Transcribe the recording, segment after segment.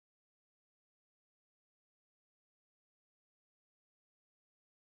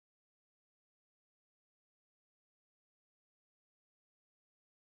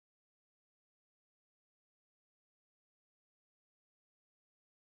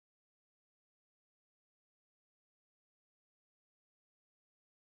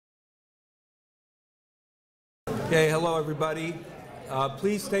Okay, hello everybody.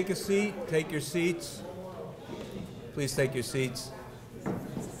 Please take a seat, take your seats. Please take your seats.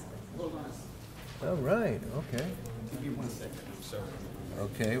 All right, okay. Give me 1 second, I'm sorry.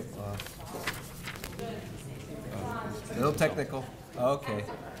 Okay. A little technical. Okay,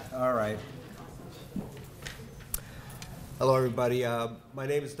 all right. Hello everybody. My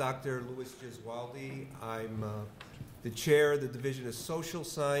name is Dr. Louis Gesualdi. I'm the chair of the Division of Social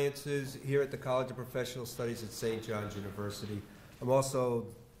Sciences here at the College of Professional Studies at St. John's University. I'm also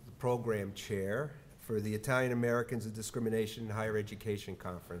the program chair for the Italian Americans and Discrimination in Higher Education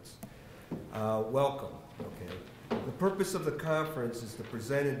Conference. Welcome. Okay. The purpose of the conference is to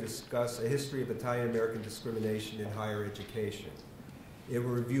present and discuss a history of Italian American discrimination in higher education. It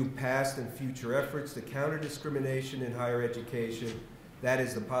will review past and future efforts to counter discrimination in higher education. That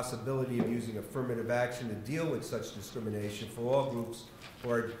is, the possibility of using affirmative action to deal with such discrimination for all groups who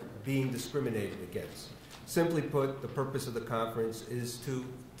are being discriminated against. Simply put, the purpose of the conference is to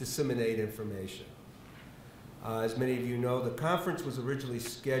disseminate information. As many of you know, the conference was originally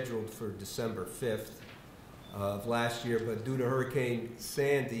scheduled for December 5th of last year, but due to Hurricane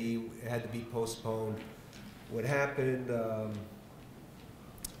Sandy, it had to be postponed. What happened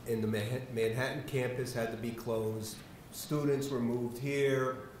in the Manhattan campus had to be closed. Students were moved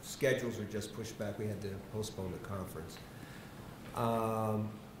here. Schedules were just pushed back. We had to postpone the conference.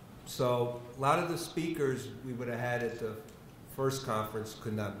 So a lot of the speakers we would have had at the first conference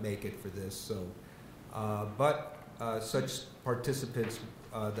could not make it for this. So, but such participants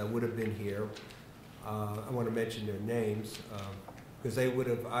that would have been here, I want to mention their names because they would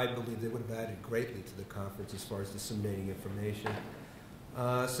have, I believe, they would have added greatly to the conference as far as disseminating information.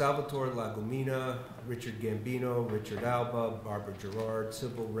 Salvatore Lagomina, Richard Gambino, Richard Alba, Barbara Gerard,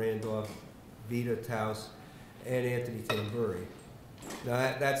 Sybil Randolph, Vito Taus, and Anthony Tamburi.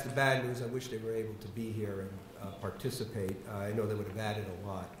 Now that's the bad news. I wish they were able to be here and participate. I know they would have added a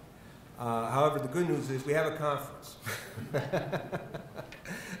lot. However, the good news is we have a conference.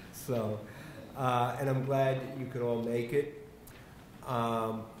 So, and I'm glad you could all make it.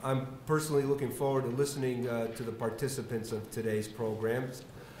 I'm personally looking forward to listening to the participants of today's programs.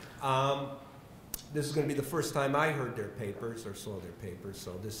 This is going to be the first time I heard their papers or saw their papers.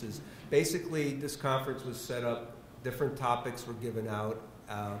 So this is basically, this conference was set up, different topics were given out.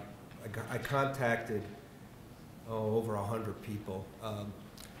 I contacted over 100 people,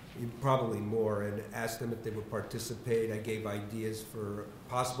 probably more, and asked them if they would participate. I gave ideas for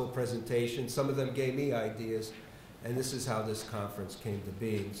possible presentations. Some of them gave me ideas. And this is how this conference came to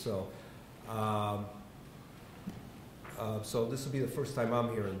be. So, so this will be the first time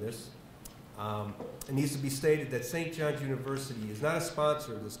I'm hearing this. It needs to be stated that St. John's University is not a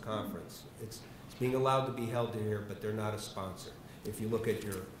sponsor of this conference. It's being allowed to be held here, but they're not a sponsor, if you look at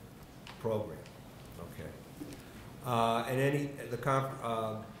your program. Okay. And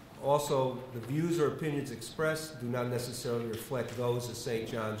also, the views or opinions expressed do not necessarily reflect those of St.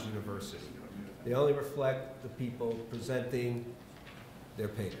 John's University. They only reflect the people presenting their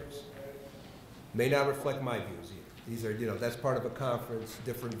papers. May not reflect my views either. These are, you know, that's part of a conference.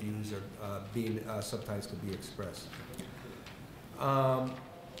 Different views are being sometimes can be expressed,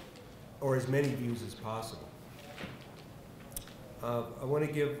 or as many views as possible. I want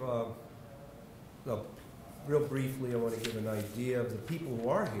to give, real briefly, I want to give an idea of the people who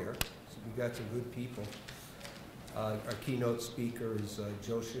are here. So we've got some good people. Our keynote speaker is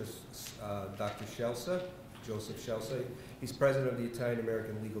Dr. Scelsa, Joseph Scelsa. He's president of the Italian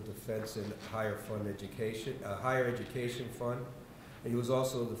American Legal Defense and Higher Education Fund. And he was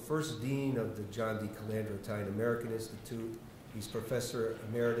also the first dean of the John D. Calandra Italian American Institute. He's professor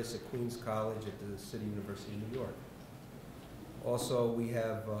emeritus at Queens College at the City University of New York. Also, we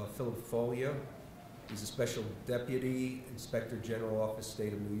have Philip Foglia. He's a Special Deputy Inspector General, Office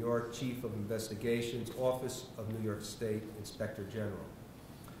State of New York, Chief of Investigations, Office of New York State Inspector General.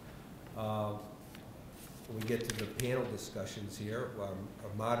 When we get to the panel discussions here, our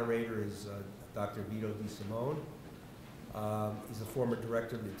moderator is Dr. Vito Desimone. He's a former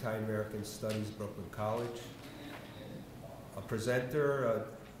director of the Italian American Studies, Brooklyn College. A presenter,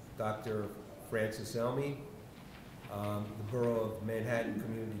 Dr. Francis Elmi, the Borough of Manhattan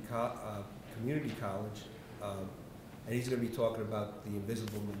Community College, and he's going to be talking about the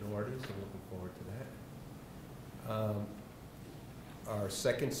invisible minorities. I'm looking forward to that. Our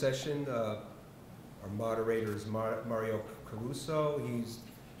second session, our moderator is Mario Caruso. He's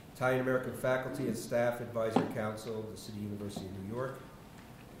Italian American Faculty and Staff Advisory Council of the City University of New York.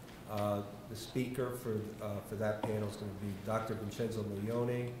 The speaker for that panel is going to be Dr. Vincenzo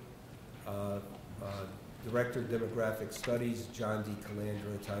Milione, Director of Demographic Studies, John D.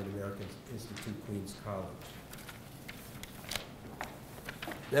 Calandra, Italian American Institute, Queens College.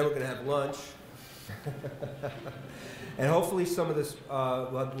 Then we're going to have lunch. And hopefully some of this,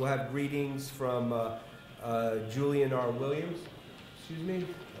 we'll have greetings from Julian R. Williams. Excuse me?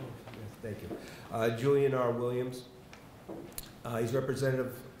 Oh, yes, thank you. Julian R. Williams. He's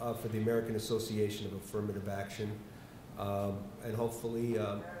representative for the American Association of Affirmative Action. And hopefully,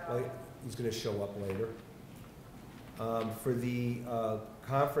 he's going to show up later. For the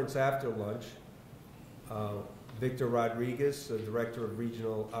conference after lunch, Victor Rodriguez, the Director of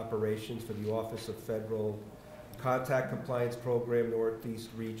Regional Operations for the Office of Federal Contact Compliance Program, Northeast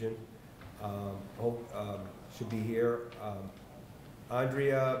Region, should be here.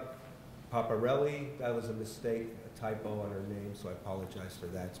 Andrea Paparelli, that was a mistake, a typo on her name, so I apologize for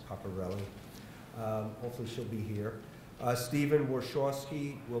that. It's Paparelli. Hopefully she'll be here. Stephen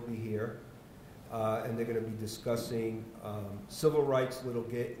Warshawski will be here, and they're going to be discussing civil rights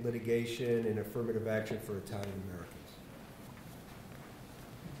litigation and affirmative action for Italian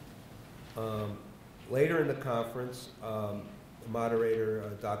Americans. Later in the conference, moderator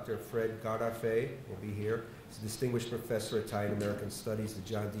Dr. Fred Gardafe will be here. He's a distinguished professor of Italian American Studies at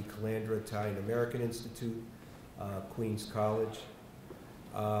John D. Calandra Italian American Institute, Queens College.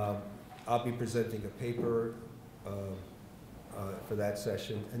 I'll be presenting a paper for that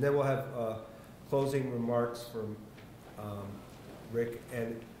session. And then we'll have closing remarks from Rick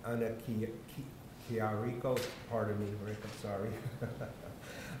and Anna Chiarico. Pardon me, Rick, I'm sorry.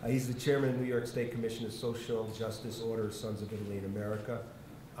 He's the chairman of the New York State Commission of Social Justice Order, Sons of Italy in America.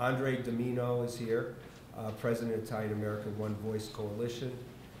 Andre Domino is here, president of Italian American One Voice Coalition.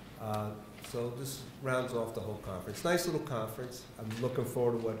 So this rounds off the whole conference. Nice little conference. I'm looking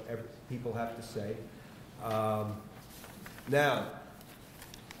forward to what people have to say. Now,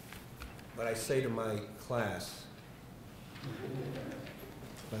 what I say to my class,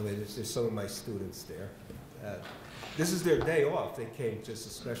 by the way, there's some of my students there. This is their day off. They came just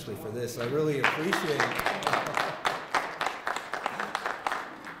especially for this. I really appreciate it.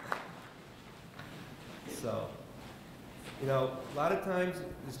 So, you know, a lot of times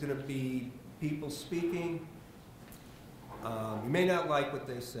there's going to be people speaking. You may not like what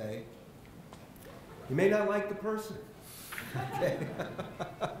they say. You may not like the person. Okay?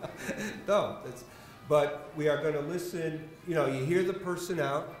 No, but we are going to listen. You know, you hear the person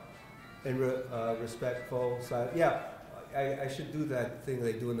out in respectful side. Yeah, I should do that thing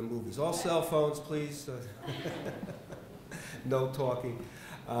they do in the movies. All cell phones, please. No talking.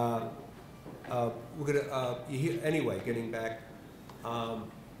 We're gonna. Anyway, getting back.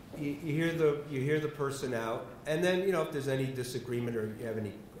 You hear the person out, and then if there's any disagreement or you have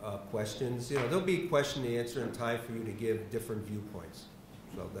any questions, there'll be question and answer and time for you to give different viewpoints.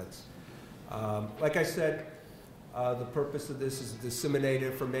 So that's like I said. The purpose of this is to disseminate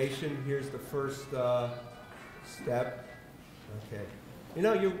information. Here's the first step. Okay.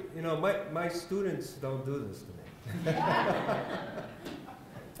 My students don't do this to me.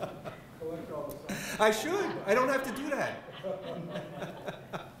 I should. I don't have to do that.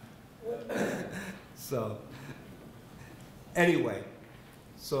 So, anyway,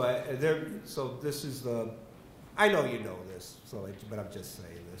 so this is the. I know you know this, but I'm just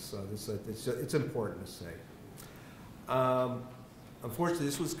saying this. So it's important to say. Unfortunately,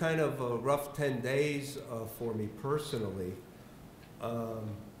 this was kind of a rough 10 days for me personally.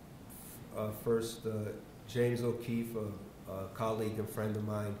 First, James O'Keefe, a colleague and friend of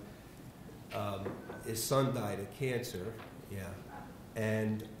mine, his son died of cancer,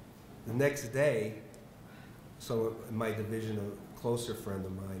 and the next day, so in my division, a closer friend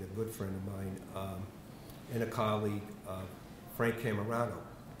of mine, a good friend of mine, and a colleague, Frank Camerano,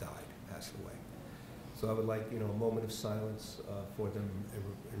 died, passed away. So I would like, a moment of silence for them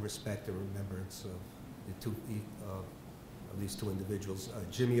in respect and remembrance of these two individuals,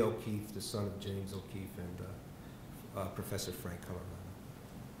 Jimmy O'Keefe, the son of James O'Keefe, and Professor Frank Camerano.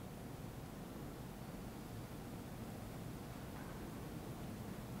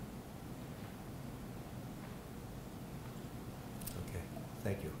 Okay,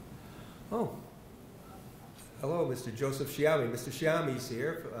 thank you. Oh, hello, Mr. Joseph Sciami. Mr. Sciami's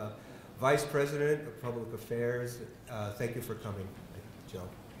here. Vice President of Public Affairs. Thank you for coming, Joe.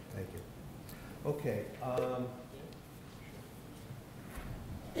 Thank you. Okay. I'm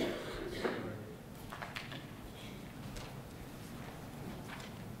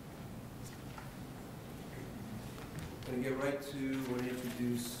going to get right to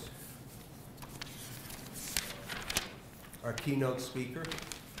introduce our keynote speaker.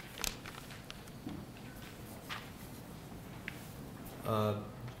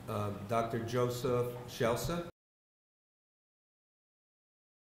 Dr. Joseph Scelsa.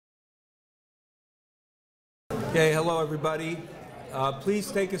 Okay, hello everybody.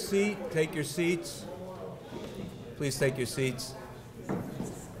 Please take a seat. Take your seats. Please take your seats.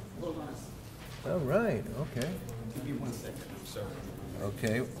 Hold on. All right. Okay. Give me 1 second. I'm sorry.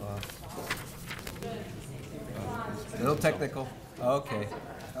 Okay. A little technical. Okay.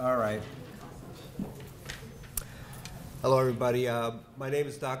 All right. Hello, everybody. My name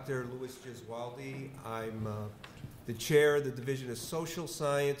is Dr. Louis Gesualdi. I'm the chair of the Division of Social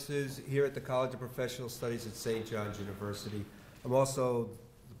Sciences here at the College of Professional Studies at St. John's University. I'm also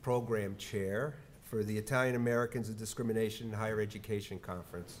the program chair for the Italian Americans and Discrimination in Higher Education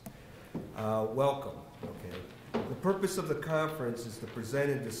Conference. Welcome. Okay. The purpose of the conference is to present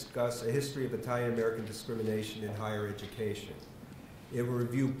and discuss a history of Italian American discrimination in higher education. It will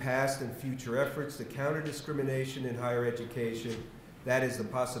review past and future efforts to counter discrimination in higher education. That is, the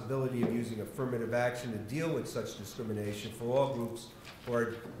possibility of using affirmative action to deal with such discrimination for all groups who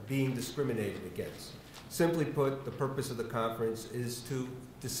are being discriminated against. Simply put, the purpose of the conference is to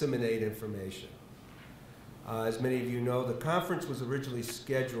disseminate information. As many of you know, the conference was originally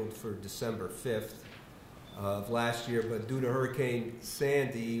scheduled for December 5th of last year, but due to Hurricane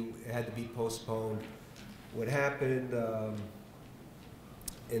Sandy, it had to be postponed. What happened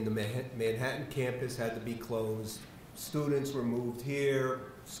in the Manhattan campus had to be closed. Students were moved here.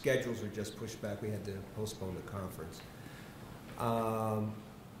 Schedules were just pushed back. We had to postpone the conference.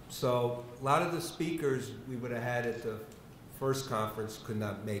 So a lot of the speakers we would have had at the first conference could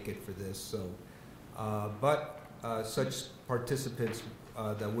not make it for this. So, but such participants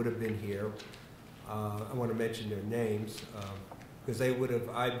that would have been here, I want to mention their names because they would have,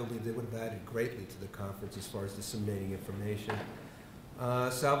 I believe, they would have added greatly to the conference as far as disseminating information.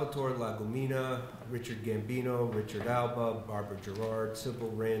 Salvatore Lagomina, Richard Gambino, Richard Alba, Barbara Gerard,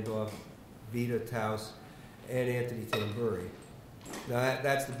 Sybil Randolph, Vito Taus, and Anthony Tamburi. Now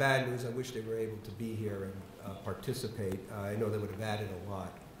that's the bad news. I wish they were able to be here and participate. I know they would have added a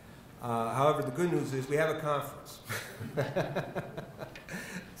lot. However, the good news is we have a conference.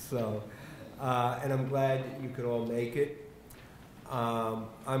 So, and I'm glad you could all make it.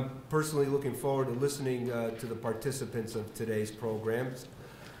 I'm personally looking forward to listening to the participants of today's programs.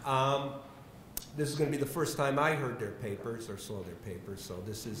 This is going to be the first time I heard their papers or saw their papers. So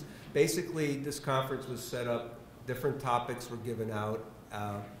this is basically, this conference was set up, different topics were given out.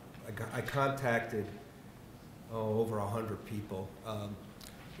 I contacted over 100 people,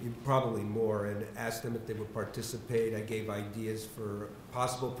 probably more, and asked them if they would participate. I gave ideas for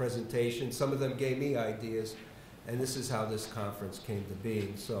possible presentations. Some of them gave me ideas. And this is how this conference came to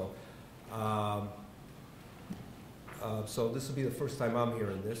being. So, so this will be the first time I'm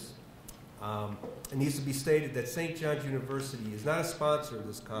hearing this. It needs to be stated that St. John's University is not a sponsor of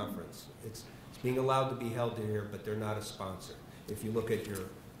this conference. It's being allowed to be held here, but they're not a sponsor, if you look at your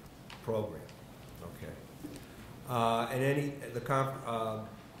program. Okay. And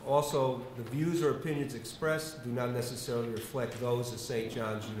also, the views or opinions expressed do not necessarily reflect those of St.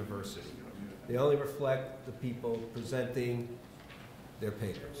 John's University. They only reflect the people presenting their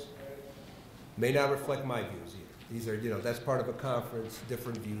papers. May not reflect my views either. These are, that's part of a conference.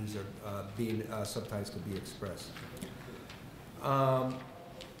 Different views are being sometimes can be expressed,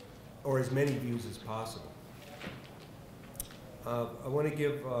 or as many views as possible. I want to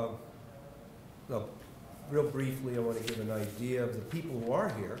give, real briefly, I want to give an idea of the people who are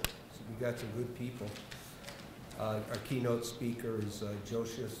here. So we've got some good people. Our keynote speaker is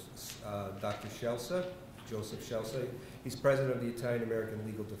Dr. Scelsa, Joseph Scelsa. He's president of the Italian American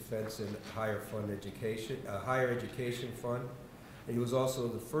Legal Defense and Higher Education Fund. And he was also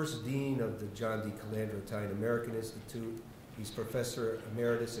the first dean of the John D. Calandra Italian American Institute. He's professor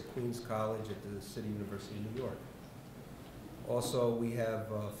emeritus at Queens College at the City University of New York. Also, we have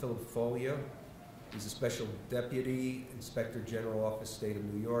Philip Foglia. He's a Special Deputy Inspector General, Office, State of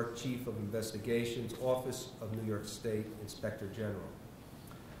New York, Chief of Investigations, Office of New York State Inspector General.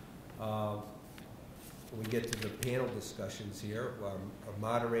 When we get to the panel discussions here, our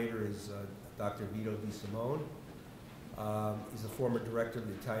moderator is Dr. Vito Desimone. He's the former director of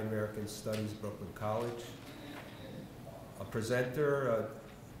the Italian American Studies, Brooklyn College. A presenter,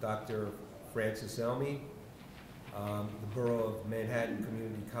 Dr. Francis Elmy, the Borough of Manhattan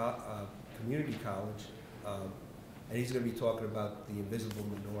Community College, and he's going to be talking about the invisible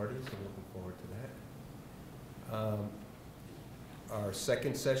minorities. I'm looking forward to that. Our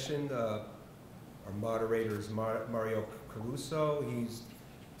second session, our moderator is Mario Caruso. He's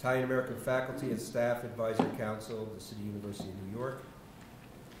Italian American Faculty and Staff Advisory Council of the City University of New York.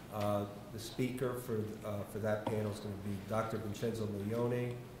 The speaker for that panel is going to be Dr. Vincenzo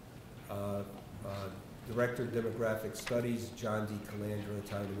Milione, Director of Demographic Studies, John D. Calandra,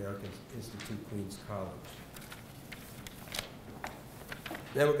 Italian American Institute, Queens College.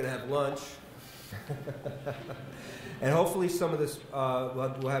 Then we're going to have lunch. And hopefully some of this,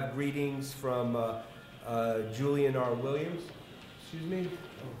 we'll have greetings from Julian R. Williams. Excuse me?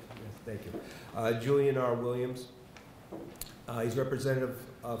 Oh, yes, thank you. Julian R. Williams. He's representative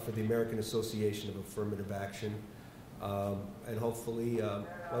for the American Association of Affirmative Action. And hopefully,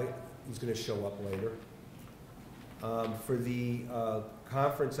 well, he's going to show up later. For the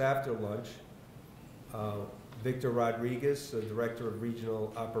conference after lunch, Victor Rodriguez, the Director of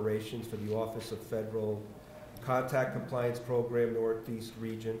Regional Operations for the Office of Federal Contact Compliance Program, Northeast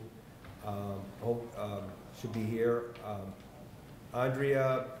Region, should be here.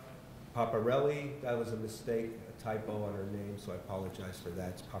 Andrea Paparelli, that was a mistake, a typo on her name, so I apologize for that.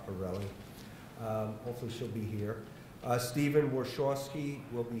 It's Paparelli. Hopefully she'll be here. Stephen Warshawski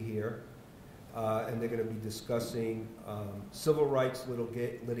will be here. And they're going to be discussing civil rights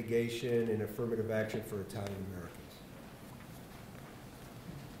litigation and affirmative action for Italian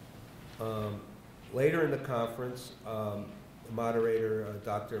Americans. Later in the conference, moderator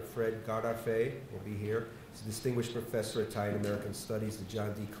Dr. Fred Gardafe will be here. He's a distinguished professor of Italian American Studies at the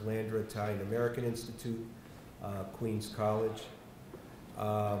John D. Calandra Italian American Institute, Queens College.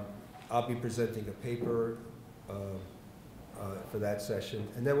 I'll be presenting a paper for that session.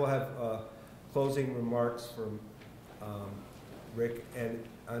 And then we'll have closing remarks from Rick and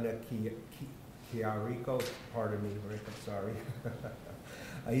Anna Chiarico. Pardon me, Rick, I'm sorry.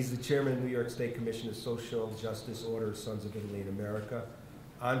 He's the chairman of the New York State Commission of Social Justice Order, Sons of Italy in America.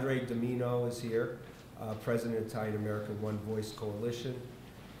 Andre Domino is here, president of Italian American One Voice Coalition.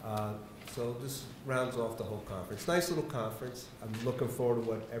 So this rounds off the whole conference. Nice little conference. I'm looking forward to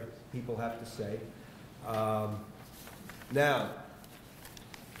what people have to say. Now,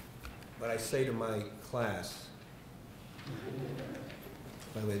 what I say to my class,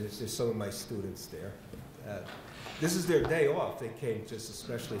 by the way, there's some of my students there. This is their day off. They came just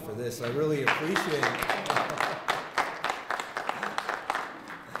especially for this. I really appreciate it.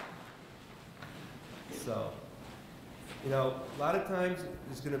 So, you know, a lot of times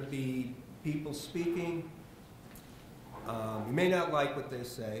there's going to be people speaking. You may not like what they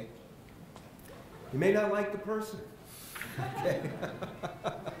say. You may not like the person. Okay.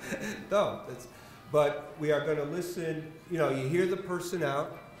 No, but we are going to listen. You know, you hear the person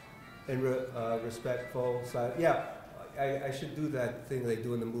out and respectful side. Yeah, I should do that thing they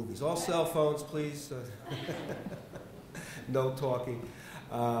do in the movies. All cell phones, please. No talking.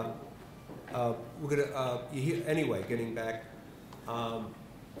 We're gonna. Anyway, getting back.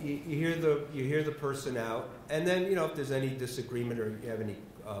 You hear the person out, and then you know if there's any disagreement or you have any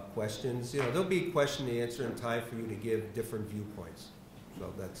questions, you know there'll be question and answer and time for you to give different viewpoints.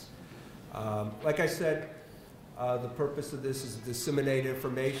 So that's like I said. The purpose of this is to disseminate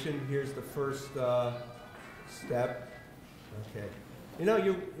information. Here's the first step. Okay. You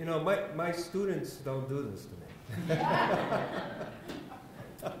know, my students don't do this to me.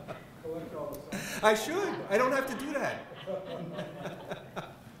 I should. I don't have to do that.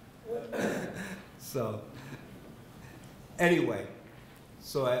 So, anyway,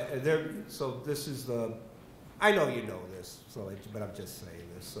 so this is the. I know you know this, but I'm just saying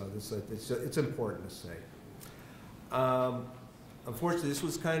this. So it's important to say. Unfortunately, this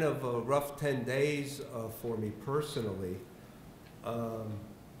was kind of a rough 10 days for me personally.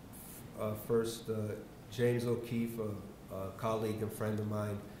 First, James O'Keefe, a colleague and friend of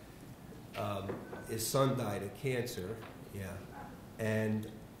mine, his son died of cancer, yeah.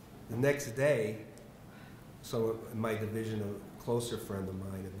 And the next day, so in my division, a closer friend of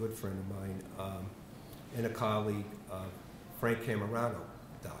mine, a good friend of mine, and a colleague, Frank Camerano,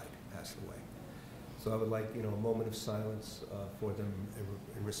 passed away. So I would like, you know, a moment of silence for them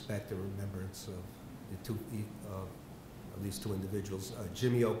in respect and remembrance of these two individuals,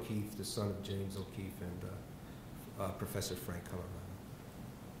 Jimmy O'Keefe, the son of James O'Keefe, and Professor Frank Camerano.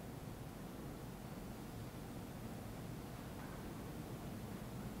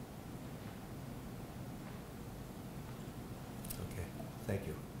 Okay, thank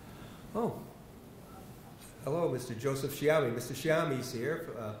you. Oh, hello, Mr. Joseph Sciami. Mr. Sciami's here.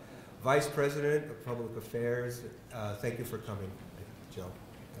 Vice President of Public Affairs. Thank you for coming, Joe.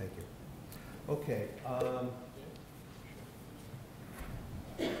 Thank you. Okay. I'm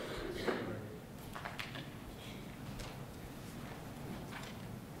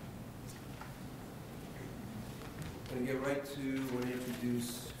going to get right to want to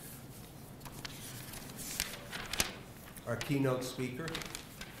introduce our keynote speaker.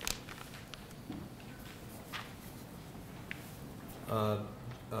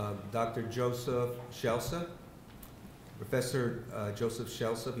 Dr. Joseph Shelsa, Professor Joseph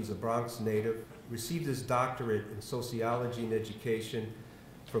Shelsa, he's a Bronx native, received his doctorate in sociology and education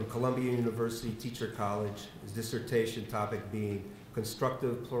from Columbia University Teacher College, his dissertation topic being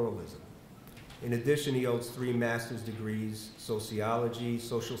constructive pluralism. In addition, he holds 3 master's degrees, sociology,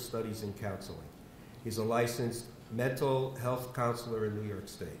 social studies, and counseling. He's a licensed mental health counselor in New York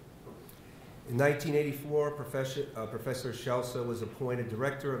State. In 1984, Professor Scelsa was appointed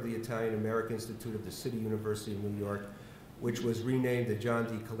director of the Italian-American Institute of the City University of New York, which was renamed the John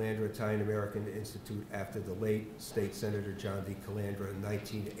D. Calandra Italian-American Institute after the late State Senator John D. Calandra in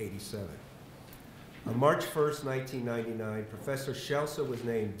 1987. On March 1st, 1999, Professor Scelsa was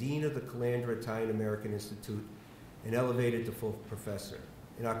named Dean of the Calandra Italian-American Institute and elevated to full professor.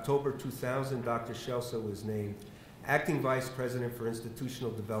 In October 2000, Dr. Scelsa was named Acting Vice President for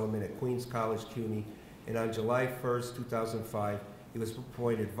Institutional Development at Queens College, CUNY, and on July 1st, 2005, he was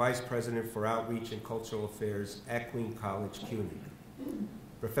appointed Vice President for Outreach and Cultural Affairs at Queens College, CUNY.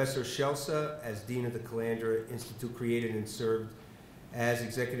 Professor Scelsa, as Dean of the Calandra Institute, created and served as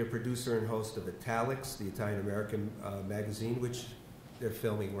executive producer and host of Italics, the Italian-American magazine, which they're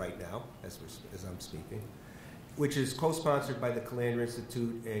filming right now as I'm speaking, which is co-sponsored by the Calandra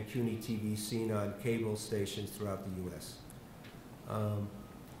Institute and CUNY TV, seen on cable stations throughout the U.S.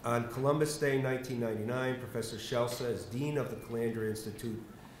 On Columbus Day 1999, Professor Scelsa, as Dean of the Calandra Institute,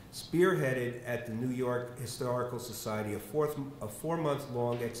 spearheaded at the New York Historical Society a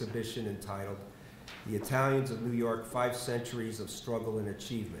 4-month-long exhibition entitled The Italians of New York, 5 Centuries of Struggle and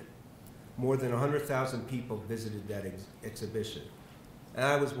Achievement. More than 100,000 people visited that exhibition. And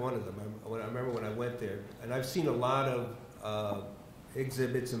I was one of them. I remember when I went there, and I've seen a lot of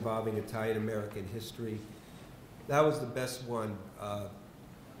exhibits involving Italian-American history. That was the best one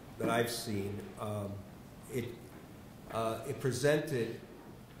that I've seen. It presented,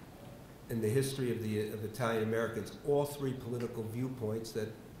 in the history of Italian-Americans, all 3 political viewpoints that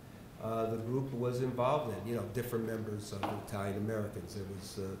the group was involved in, different members of Italian-Americans. There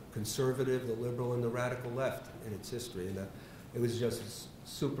was the conservative, the liberal, and the radical left in its history. And it was just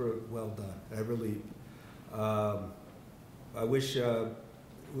super well done. I really, I wish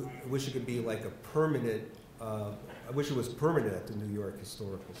it could be like a permanent, I wish it was permanent at the New York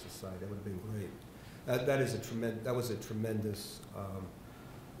Historical Society. That would have been great. That was a tremendous,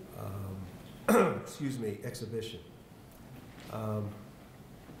 excuse me, exhibition.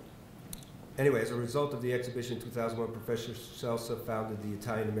 Anyway, as a result of the exhibition in 2001, Professor Scelsa founded the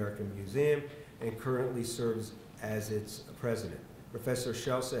Italian-American Museum and currently serves as its president. Professor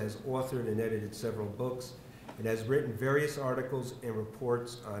Scelsa has authored and edited several books and has written various articles and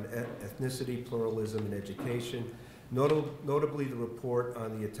reports on ethnicity, pluralism, and education, notably the report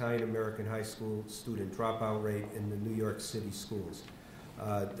on the Italian-American high school student dropout rate in the New York City schools.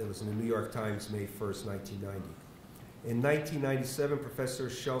 That was in the New York Times, May 1st, 1990. In 1997, Professor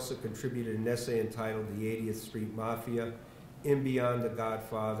Scelsa contributed an essay entitled The 80th Street Mafia, In Beyond the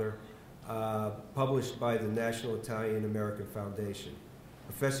Godfather, published by the National Italian-American Foundation.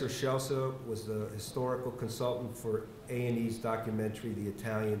 Professor Scelsa was the historical consultant for A&E's documentary, The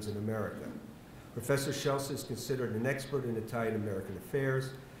Italians in America. Professor Scelsa is considered an expert in Italian-American affairs.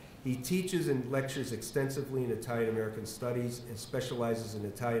 He teaches and lectures extensively in Italian-American studies and specializes in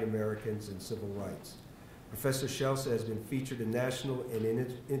Italian-Americans and civil rights. Professor Scelsa has been featured in national and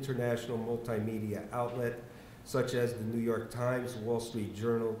international multimedia outlets such as the New York Times, Wall Street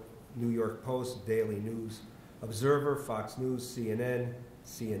Journal, New York Post, Daily News, Observer, Fox News, CNN,